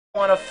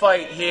Want to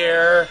fight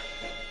here.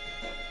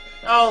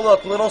 Oh,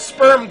 look, little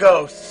sperm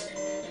ghosts.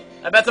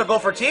 I bet they'll go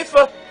for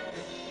Tifa.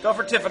 Go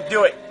for Tifa,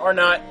 do it. Or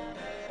not.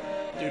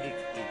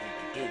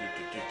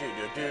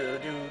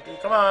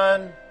 Come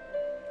on.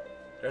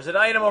 There's an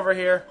item over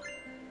here.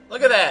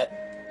 Look at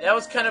that. That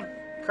was kind of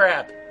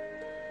crap.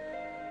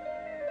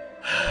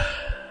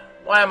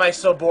 Why am I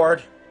so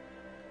bored?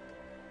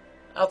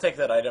 I'll take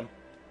that item.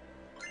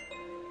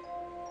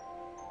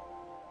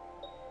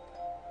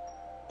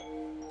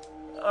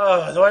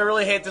 Do I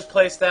really hate this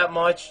place that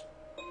much?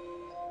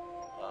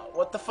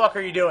 What the fuck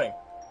are you doing?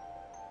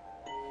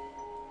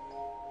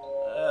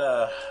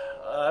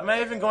 Am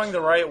I even going the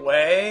right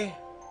way?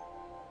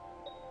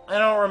 I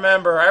don't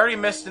remember. I already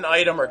missed an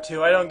item or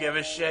two. I don't give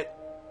a shit.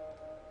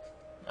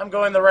 I'm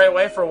going the right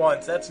way for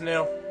once. That's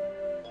new.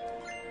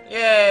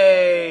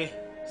 Yay!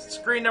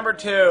 Screen number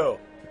 2.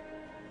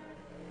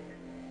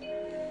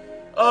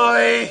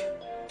 Oi!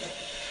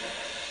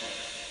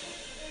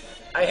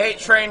 I hate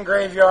Train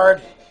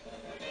Graveyard.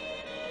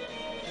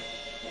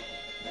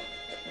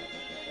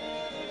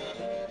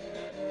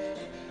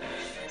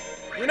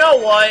 You know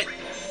what?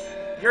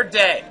 You're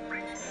dead.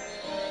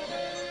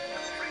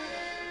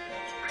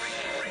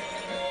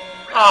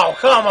 Oh,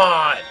 come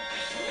on!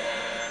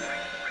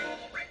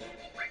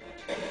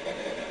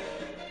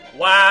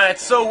 Wow,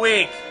 it's so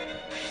weak.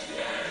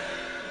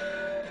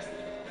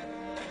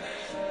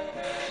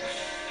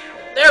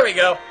 There we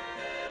go.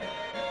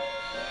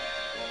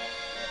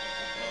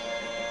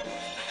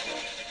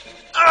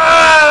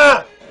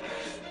 Ah!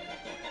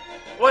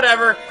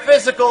 Whatever.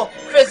 Physical.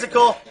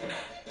 Physical.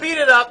 Beat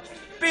it up.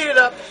 Beat it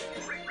up.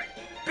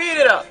 Beat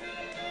it up.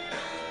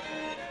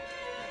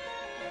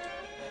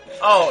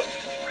 Oh,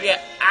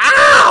 yeah.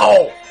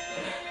 Ow!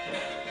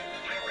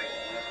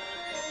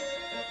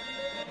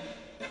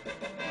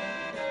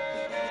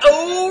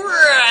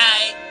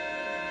 Alright.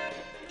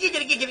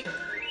 Giggity, giggity.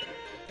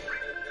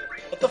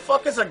 What the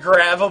fuck is a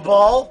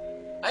Gravaball?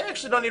 I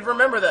actually don't even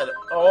remember that.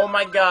 Oh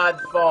my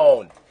god,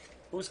 phone.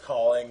 Who's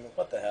calling?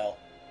 What the hell?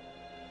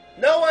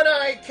 No one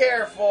I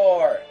care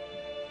for!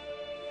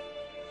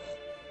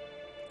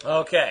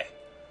 Okay.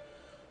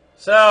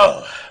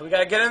 So, we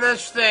gotta get in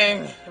this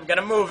thing. We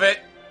gotta move it.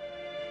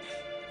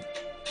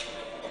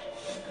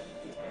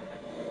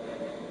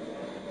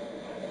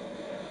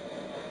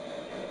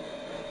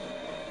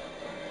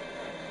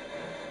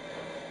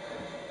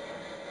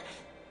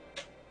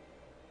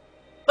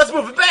 Let's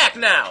move it back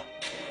now!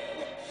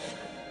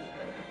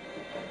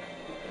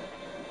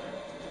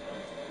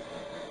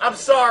 I'm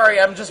sorry,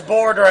 I'm just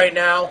bored right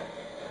now.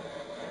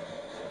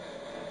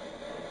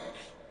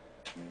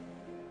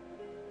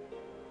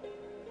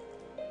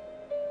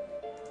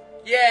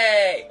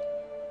 Yay!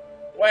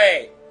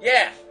 Wait,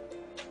 yeah!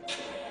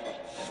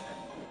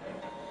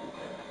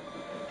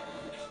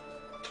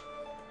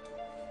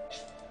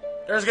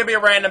 There's gonna be a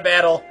random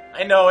battle.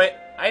 I know it.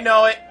 I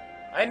know it.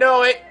 I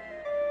know it.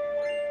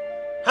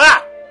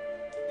 Ha!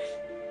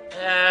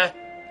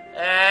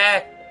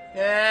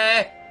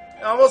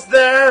 Almost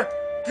there.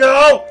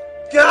 Go!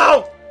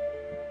 Go!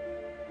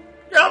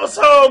 You're almost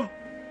home!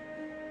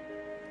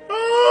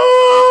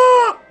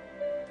 Ah!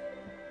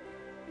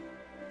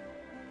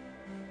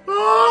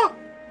 Ah!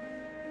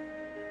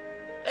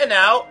 And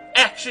now,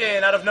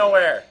 action out of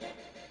nowhere.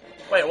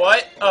 Wait,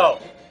 what? Oh.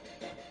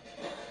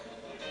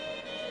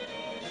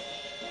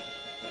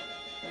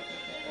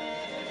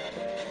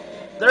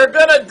 They're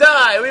gonna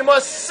die! We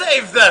must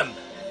save them!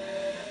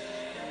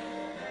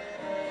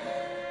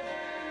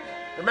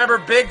 Remember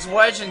Biggs,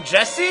 Wedge, and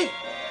Jesse?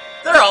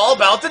 They're all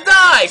about to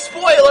die!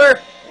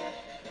 Spoiler!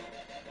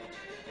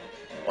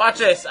 Watch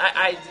this.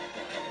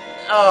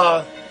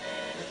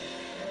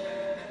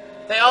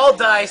 They all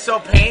die so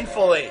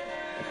painfully.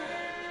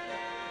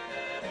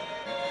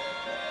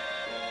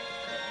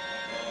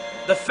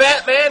 The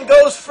fat man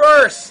goes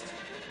first!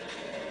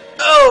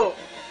 Oh!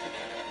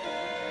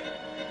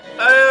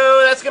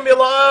 Oh, that's gonna be a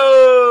long...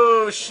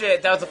 Oh,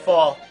 shit, that was a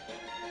fall.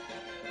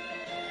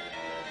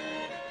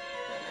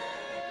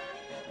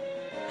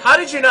 How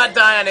did you not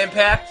die on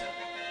impact?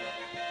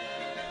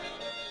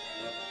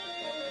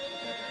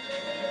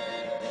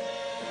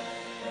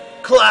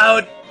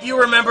 Cloud, you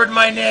remembered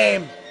my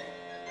name.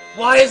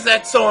 Why is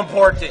that so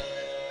important?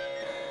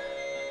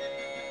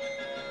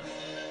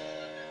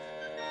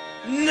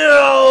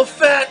 No,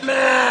 fat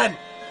man!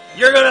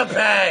 You're gonna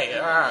pay!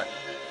 Arrgh.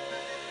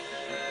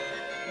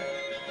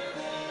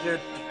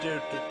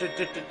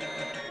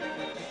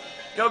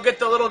 Go get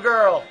the little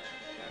girl.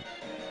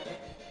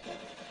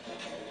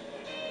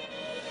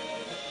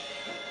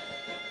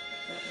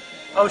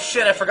 Oh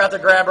shit, I forgot to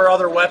grab her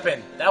other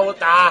weapon. That was...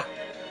 Ah!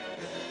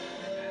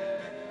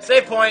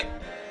 Save point.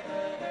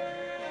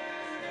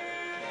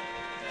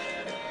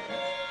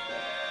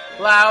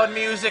 Loud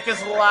music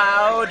is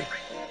loud.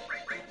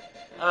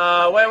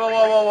 Wait,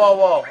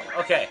 whoa.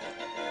 Okay.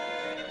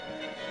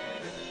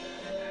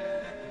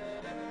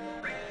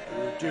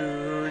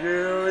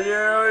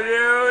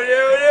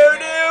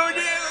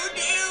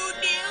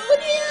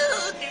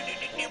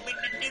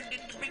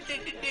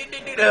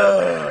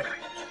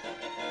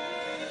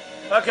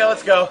 Okay,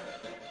 let's go.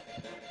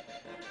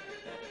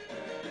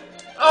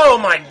 Oh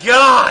my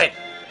god!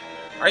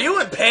 Are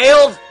you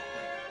impaled?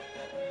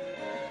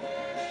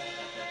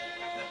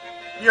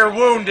 You're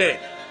wounded.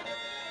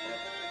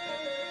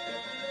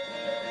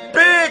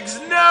 Biggs,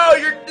 no,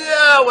 you're...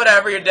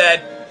 whatever, you're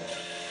dead.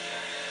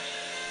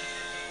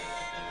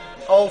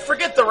 Oh,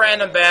 forget the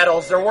random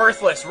battles. They're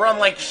worthless. Run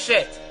like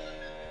shit.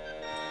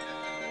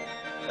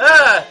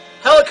 Ah!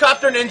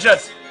 Helicopter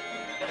ninjas!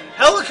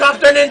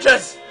 Helicopter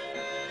ninjas!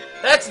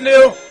 That's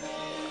new!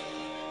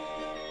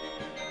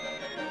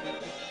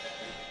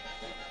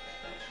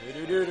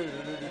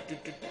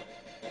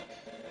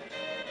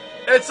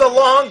 It's a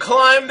long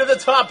climb to the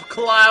top,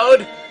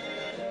 Cloud!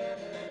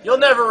 You'll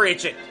never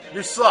reach it.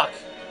 You suck.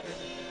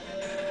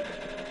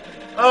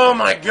 Oh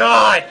my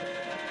god!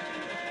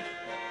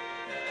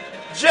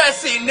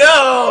 Jessie,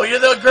 no! You're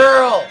the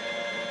girl!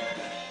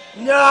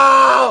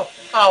 No!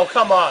 Oh,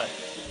 come on.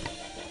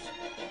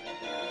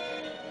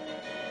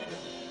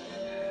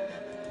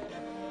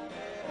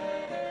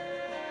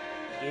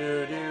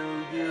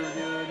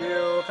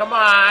 Come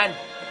on!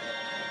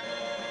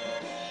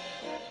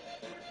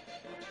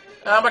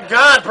 Oh my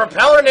god,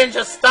 Propeller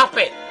Ninja, stop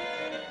it!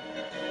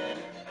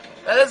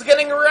 That is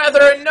getting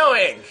rather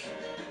annoying.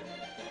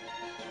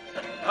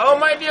 Oh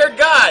my dear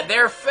god,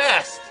 they're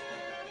fast.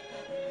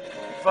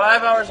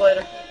 5 hours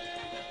later.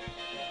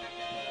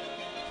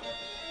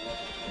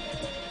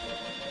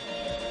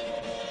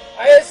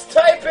 I just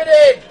type it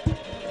in!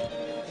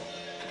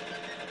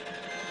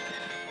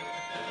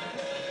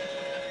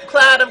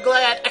 Cloud, I'm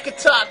glad I could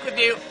talk with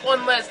you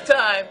one last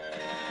time.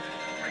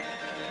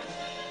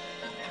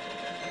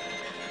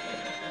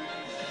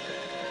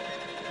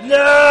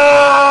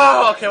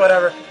 No! Okay,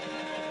 whatever.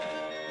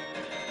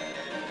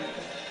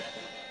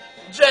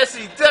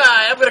 Jessie,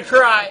 die! I'm gonna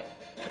cry.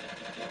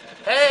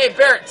 Hey,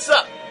 Barrett,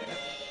 sup?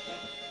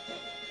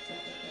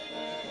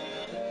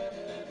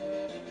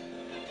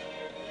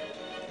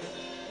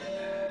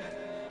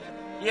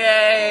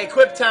 Yay,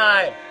 quip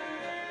time!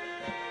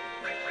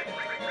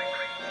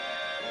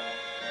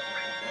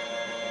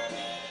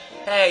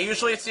 Hey,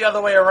 usually it's the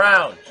other way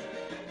around.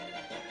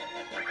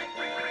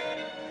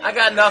 I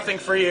got nothing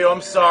for you,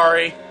 I'm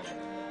sorry.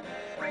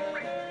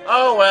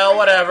 Oh well,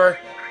 whatever.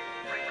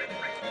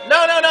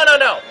 No, no, no, no,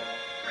 no!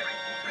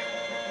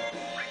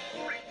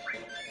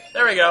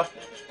 There we go.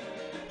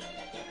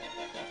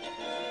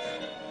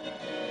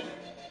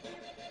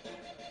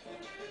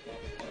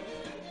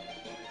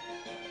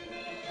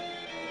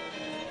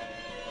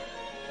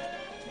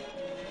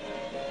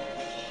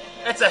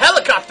 It's a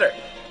helicopter!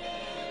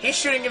 He's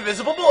shooting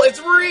invisible bullets. It's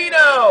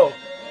Reno!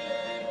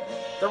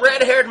 The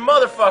red-haired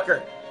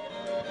motherfucker.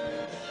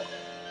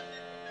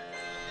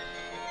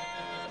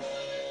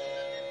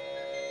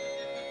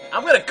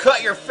 I'm gonna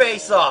cut your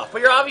face off,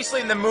 but you're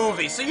obviously in the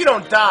movie, so you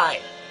don't die.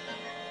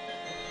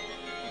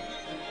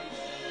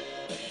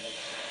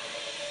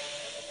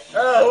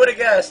 Oh, who would have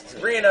guessed?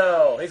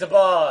 Reno. He's a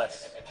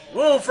boss.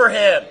 Woo for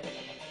him.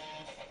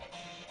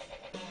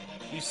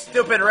 You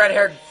stupid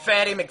red-haired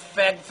fatty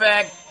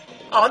McFag.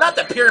 Oh, not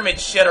the pyramid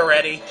shit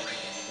already.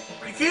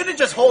 You couldn't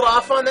just hold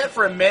off on that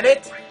for a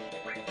minute?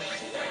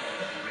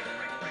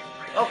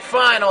 Oh,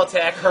 fine, I'll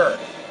attack her.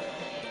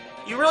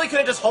 You really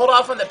couldn't just hold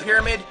off on the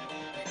pyramid?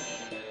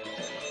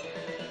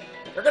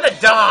 You're gonna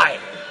die.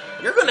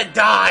 You're gonna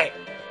die.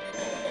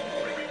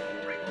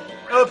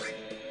 Oops.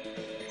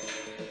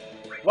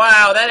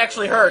 Wow, that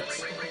actually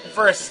hurts.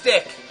 For a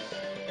stick.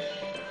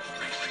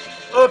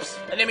 Oops,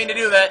 I didn't mean to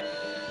do that.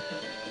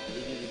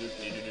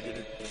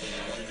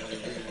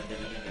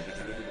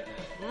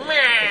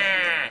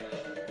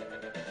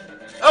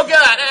 Oh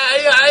god,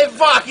 I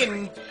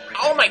fucking...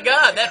 Oh my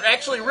god, that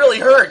actually really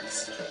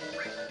hurts.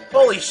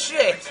 Holy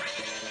shit.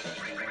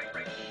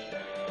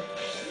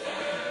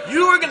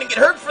 You are gonna get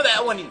hurt for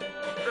that one.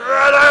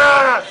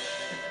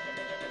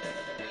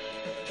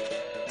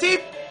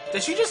 Teep!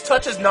 Did she just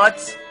touch his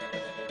nuts?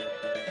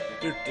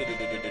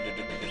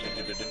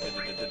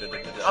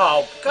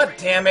 Oh, god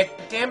damn it.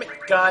 Damn it,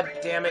 god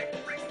damn it.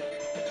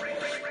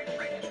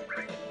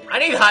 I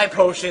need high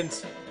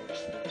potions.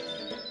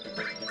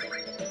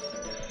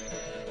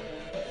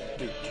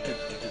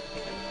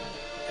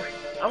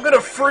 I'm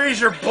gonna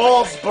freeze your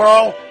balls,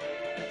 bro.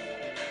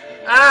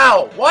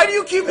 Ow! Why do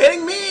you keep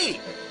hitting me?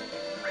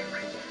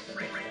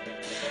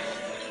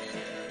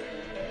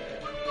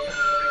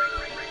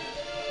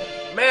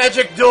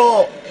 Magic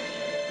duel!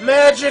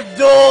 Magic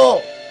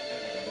duel!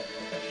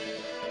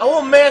 I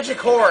will magic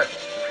horror.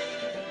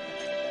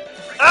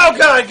 Oh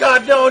god,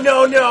 god, no,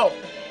 no, no!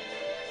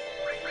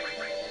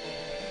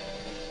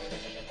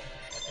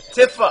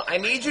 Tifa, I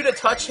need you to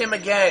touch him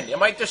again. It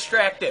might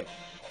distract him.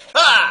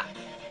 Ha!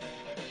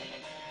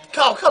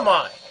 Oh, come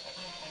on.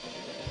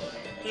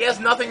 He has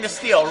nothing to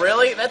steal,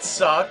 really? That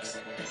sucks.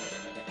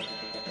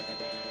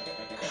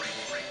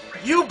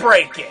 You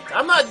break it.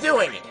 I'm not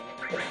doing it.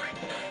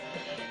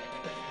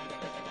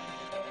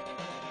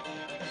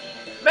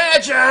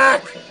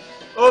 Magic!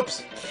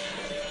 Oops.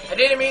 I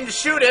didn't mean to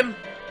shoot him.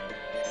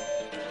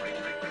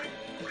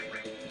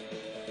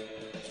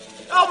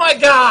 Oh my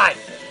god!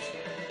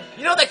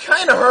 You know, that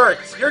kind of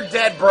hurts. You're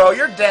dead, bro.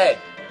 You're dead.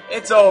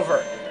 It's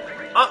over.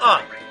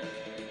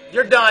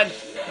 You're done.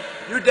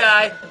 You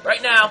die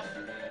right now.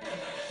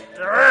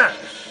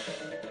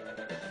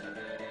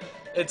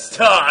 It's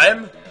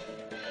time.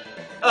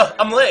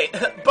 I'm late.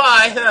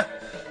 Bye.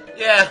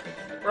 Yeah,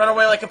 run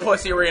away like a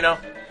pussy, Reno.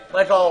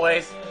 Like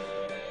always.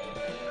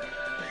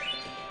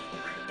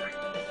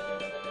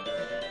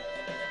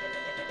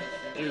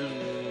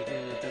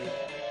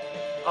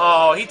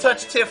 Oh, he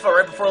touched Tifa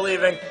right before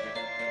leaving.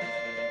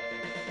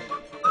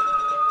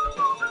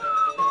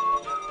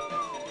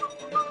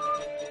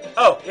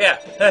 Oh, yeah.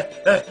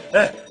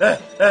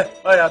 Oh,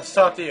 yeah, I'll just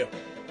talk to you.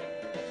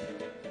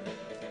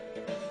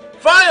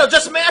 Fine, I'll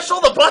just mash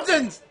all the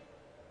buttons!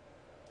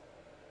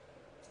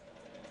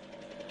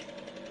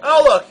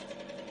 Oh, look.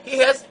 He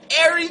has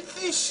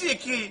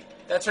Arithishiki.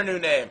 That's her new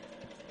name.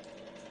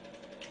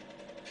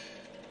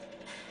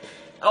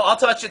 Oh, I'll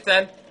touch it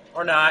then.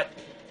 Or not.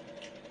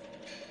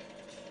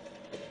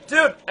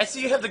 Dude, I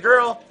see you have the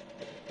girl.